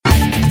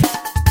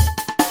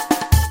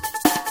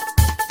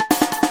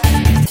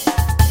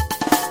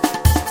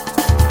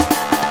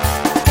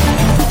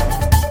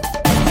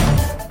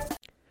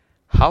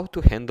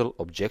to handle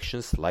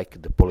objections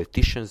like the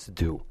politicians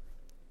do.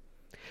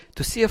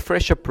 To see a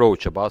fresh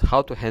approach about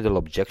how to handle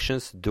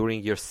objections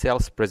during your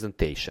sales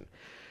presentation,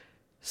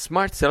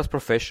 smart sales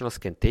professionals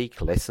can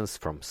take lessons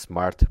from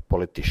smart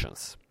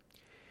politicians.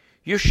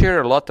 You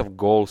share a lot of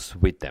goals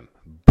with them,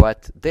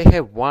 but they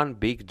have one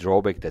big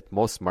drawback that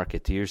most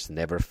marketeers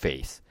never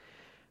face.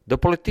 The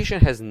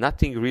politician has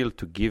nothing real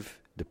to give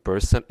the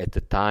person at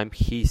the time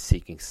he is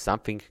seeking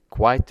something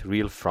quite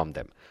real from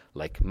them,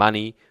 like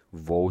money,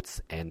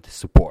 votes, and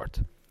support.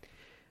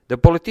 The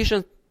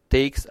politician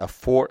takes a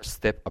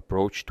 4-step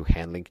approach to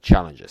handling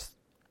challenges.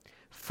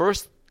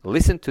 First,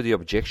 listen to the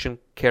objection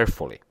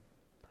carefully.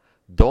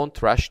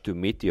 Don't rush to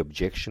meet the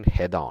objection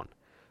head-on.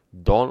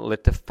 Don't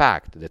let the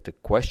fact that the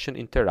question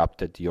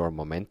interrupted your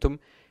momentum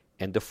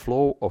and the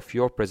flow of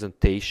your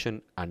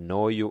presentation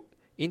annoy you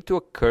into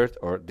a curt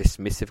or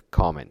dismissive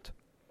comment.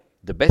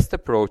 The best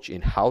approach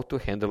in how to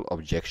handle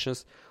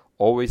objections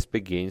always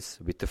begins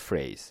with the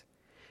phrase,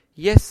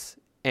 "Yes,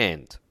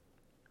 and."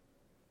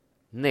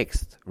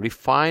 Next,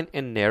 refine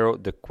and narrow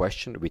the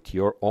question with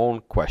your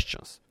own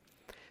questions.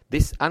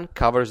 This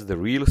uncovers the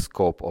real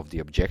scope of the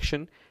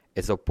objection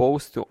as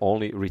opposed to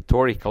only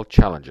rhetorical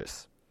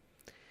challenges.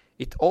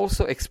 It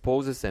also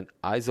exposes and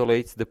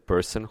isolates the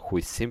person who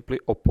is simply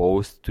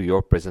opposed to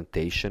your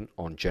presentation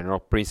on general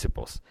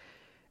principles,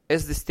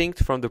 as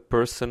distinct from the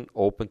person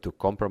open to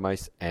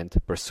compromise and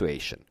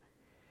persuasion.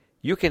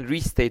 You can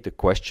restate the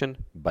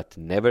question, but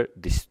never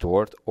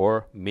distort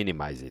or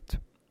minimize it.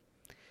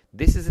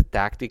 This is a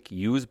tactic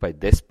used by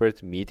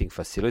desperate meeting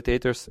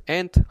facilitators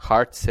and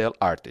hard sell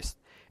artists,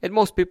 and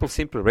most people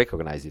simply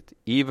recognize it,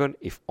 even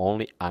if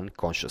only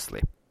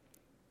unconsciously.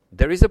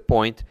 There is a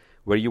point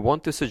where you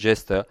want to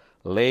suggest a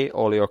lay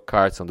all your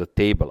cards on the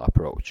table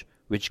approach,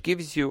 which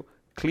gives you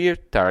clear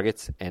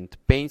targets and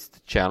paints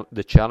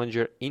the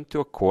challenger into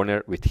a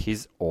corner with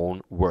his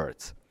own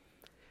words.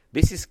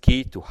 This is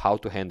key to how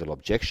to handle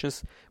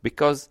objections,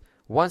 because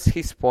once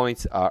his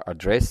points are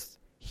addressed,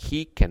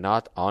 he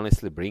cannot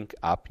honestly bring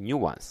up new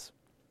ones.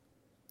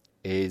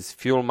 Is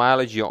fuel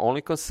mileage your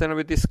only concern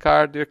with this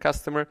car, dear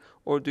customer,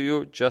 or do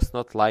you just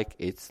not like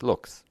its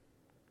looks?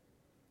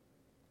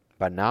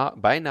 But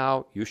by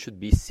now, you should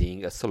be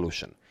seeing a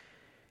solution.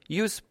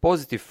 Use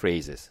positive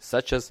phrases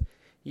such as,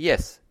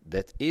 "Yes,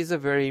 that is a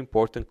very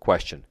important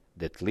question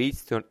that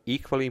leads to an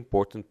equally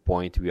important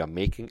point we are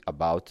making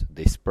about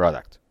this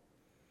product."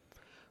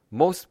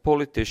 Most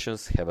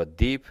politicians have a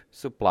deep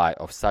supply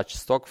of such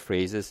stock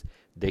phrases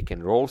they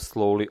can roll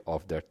slowly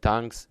off their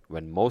tongues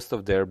when most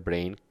of their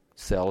brain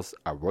cells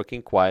are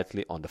working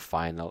quietly on the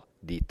final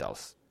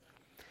details.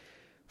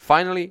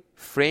 Finally,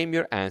 frame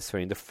your answer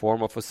in the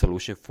form of a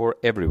solution for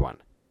everyone.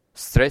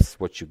 Stress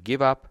what you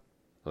give up,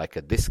 like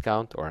a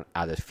discount or an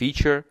added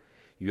feature.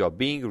 You are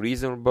being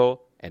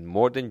reasonable and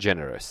more than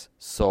generous,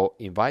 so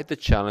invite the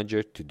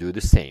challenger to do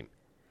the same.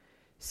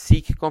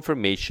 Seek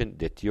confirmation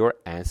that your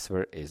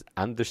answer is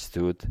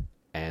understood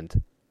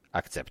and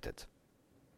accepted.